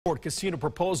Bridgeport casino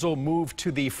proposal moved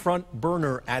to the front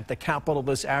burner at the Capitol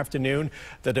this afternoon.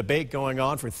 The debate going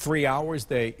on for 3 hours.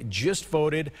 They just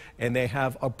voted and they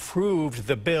have approved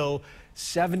the bill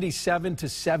 77 to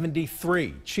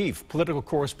 73. Chief Political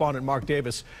Correspondent Mark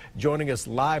Davis joining us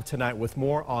live tonight with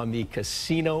more on the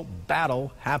casino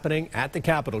battle happening at the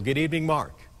Capitol. Good evening,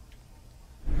 Mark.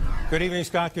 Good evening,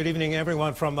 Scott. Good evening,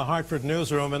 everyone from the Hartford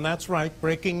newsroom. And that's right,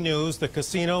 breaking news. The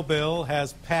casino bill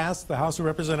has passed the House of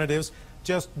Representatives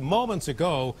just moments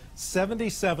ago,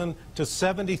 77 to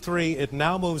 73. It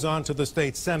now moves on to the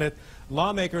state Senate.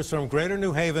 Lawmakers from Greater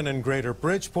New Haven and Greater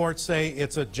Bridgeport say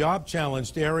it's a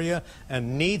job-challenged area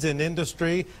and needs an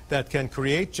industry that can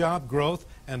create job growth,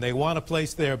 and they want to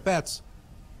place their bets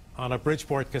on a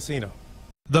Bridgeport casino.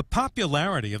 The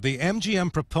popularity of the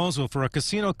MGM proposal for a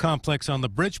casino complex on the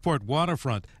Bridgeport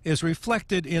waterfront is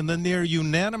reflected in the near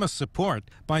unanimous support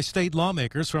by state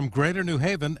lawmakers from Greater New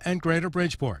Haven and Greater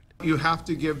Bridgeport. You have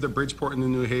to give the Bridgeport and the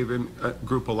New Haven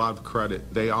group a lot of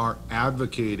credit. They are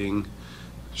advocating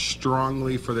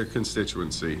strongly for their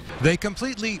constituency. They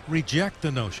completely reject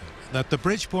the notion that the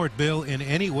Bridgeport bill in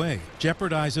any way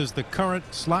jeopardizes the current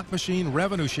slot machine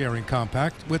revenue sharing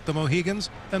compact with the Mohegans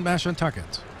and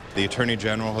Mashantuckets. The Attorney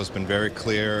General has been very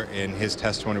clear in his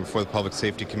testimony before the Public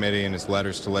Safety Committee and his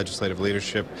letters to legislative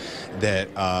leadership that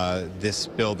this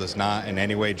bill does not in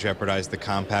any way jeopardize the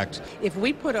compact. If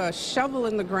we put a shovel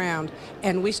in the ground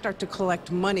and we start to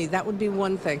collect money, that would be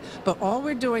one thing. But all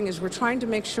we're doing is we're trying to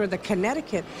make sure that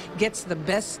Connecticut gets the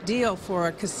best deal for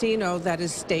a casino that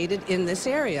is stated in this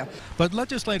area. But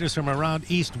legislators from around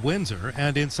East Windsor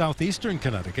and in southeastern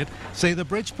Connecticut say the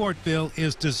Bridgeport bill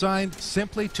is designed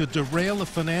simply to derail the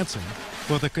financing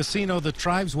for the casino the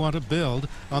tribes want to build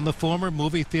on the former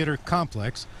movie theater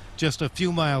complex just a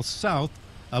few miles south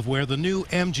of where the new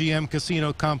MGM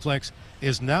casino complex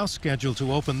is now scheduled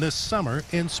to open this summer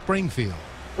in Springfield.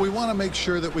 We want to make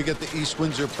sure that we get the East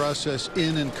Windsor process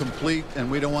in and complete,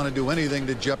 and we don't want to do anything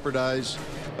to jeopardize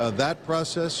that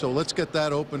process. So let's get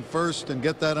that open first and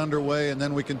get that underway, and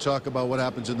then we can talk about what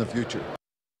happens in the future.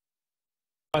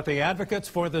 But the advocates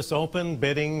for this open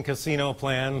bidding casino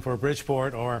plan for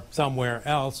Bridgeport or somewhere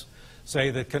else say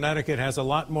that Connecticut has a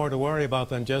lot more to worry about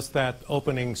than just that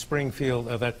opening Springfield,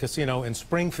 that casino in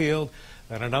Springfield.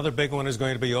 That another big one is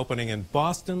going to be opening in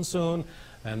Boston soon,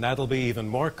 and that'll be even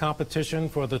more competition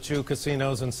for the two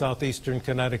casinos in southeastern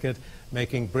Connecticut,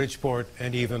 making Bridgeport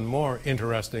an even more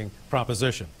interesting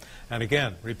proposition. And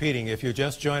again, repeating, if you're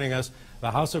just joining us,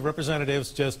 the House of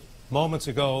Representatives just moments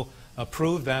ago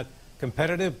approved that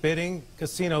competitive bidding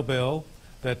casino bill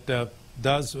that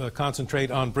does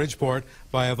concentrate on Bridgeport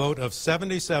by a vote of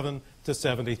 77 to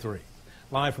 73.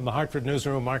 Live from the Hartford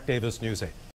newsroom, Mark Davis, News 8.